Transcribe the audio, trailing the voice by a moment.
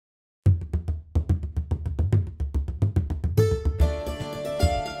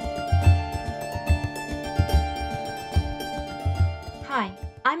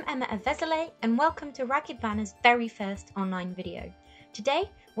I'm Emma Vesele and welcome to Ragged Banner's very first online video. Today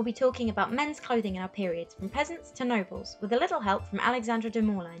we'll be talking about men's clothing in our periods from peasants to nobles with a little help from Alexandra de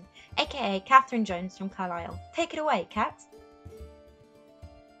Morlaine, aka Catherine Jones from Carlisle. Take it away, Kat.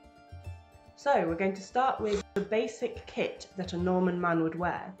 So we're going to start with the basic kit that a Norman man would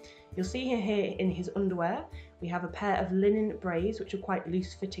wear. You'll see here in his underwear we have a pair of linen braids which are quite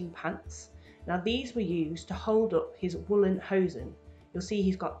loose fitting pants. Now these were used to hold up his woolen hosen. You'll see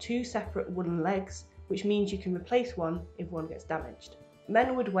he's got two separate wooden legs, which means you can replace one if one gets damaged.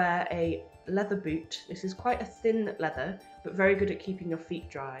 Men would wear a leather boot. This is quite a thin leather, but very good at keeping your feet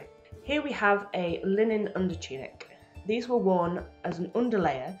dry. Here we have a linen undertunic. These were worn as an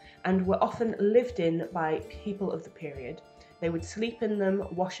underlayer and were often lived in by people of the period. They would sleep in them,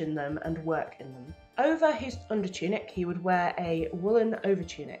 wash in them, and work in them. Over his undertunic, he would wear a woolen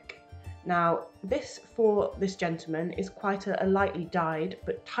overtunic. Now, this for this gentleman is quite a lightly dyed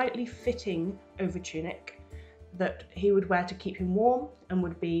but tightly fitting overtunic that he would wear to keep him warm and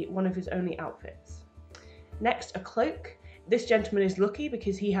would be one of his only outfits. Next, a cloak. This gentleman is lucky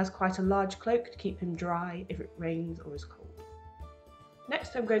because he has quite a large cloak to keep him dry if it rains or is cold.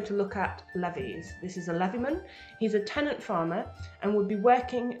 Next, I'm going to look at levies. This is a levyman. He's a tenant farmer and would be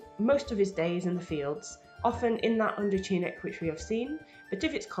working most of his days in the fields, often in that undertunic which we have seen, but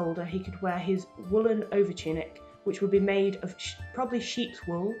if it's colder he could wear his woolen overtunic, which would be made of probably sheep's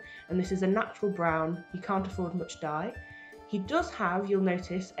wool, and this is a natural brown. He can't afford much dye. He does have, you'll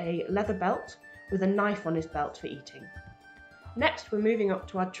notice, a leather belt with a knife on his belt for eating. Next, we're moving up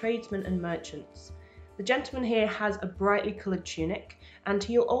to our tradesmen and merchants. The gentleman here has a brightly coloured tunic, and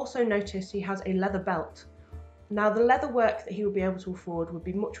you'll also notice he has a leather belt. Now the leather work that he would be able to afford would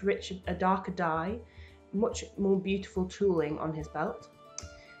be much richer, a darker dye, much more beautiful tooling on his belt.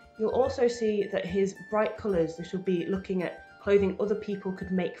 You'll also see that his bright colours, this will be looking at clothing other people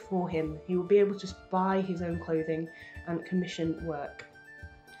could make for him. He will be able to buy his own clothing and commission work.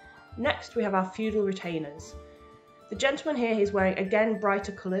 Next, we have our feudal retainers. The gentleman here is wearing again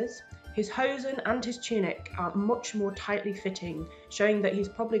brighter colours. His hosen and his tunic are much more tightly fitting, showing that he's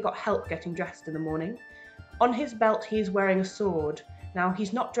probably got help getting dressed in the morning. On his belt he is wearing a sword. Now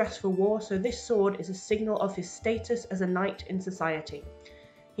he's not dressed for war, so this sword is a signal of his status as a knight in society.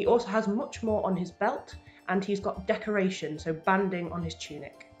 He also has much more on his belt, and he's got decoration, so banding on his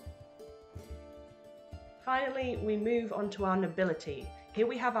tunic. Finally, we move on to our nobility. Here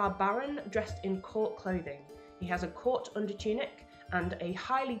we have our baron dressed in court clothing. He has a court undertunic and a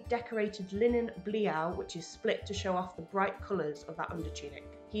highly decorated linen bliau, which is split to show off the bright colours of that undertunic.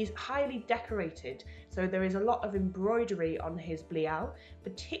 He's highly decorated, so there is a lot of embroidery on his bliau.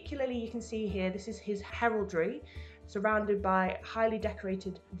 Particularly, you can see here, this is his heraldry, surrounded by highly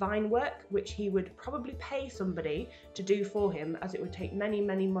decorated vine work, which he would probably pay somebody to do for him, as it would take many,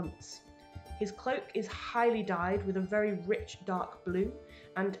 many months. His cloak is highly dyed with a very rich dark blue,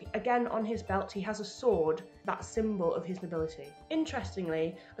 and again on his belt he has a sword, that symbol of his nobility.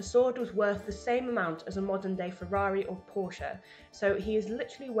 Interestingly, a sword was worth the same amount as a modern day Ferrari or Porsche, so he is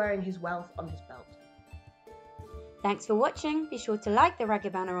literally wearing his wealth on his belt. Thanks for watching. Be sure to like the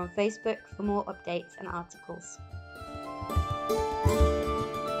Ragged Banner on Facebook for more updates and articles.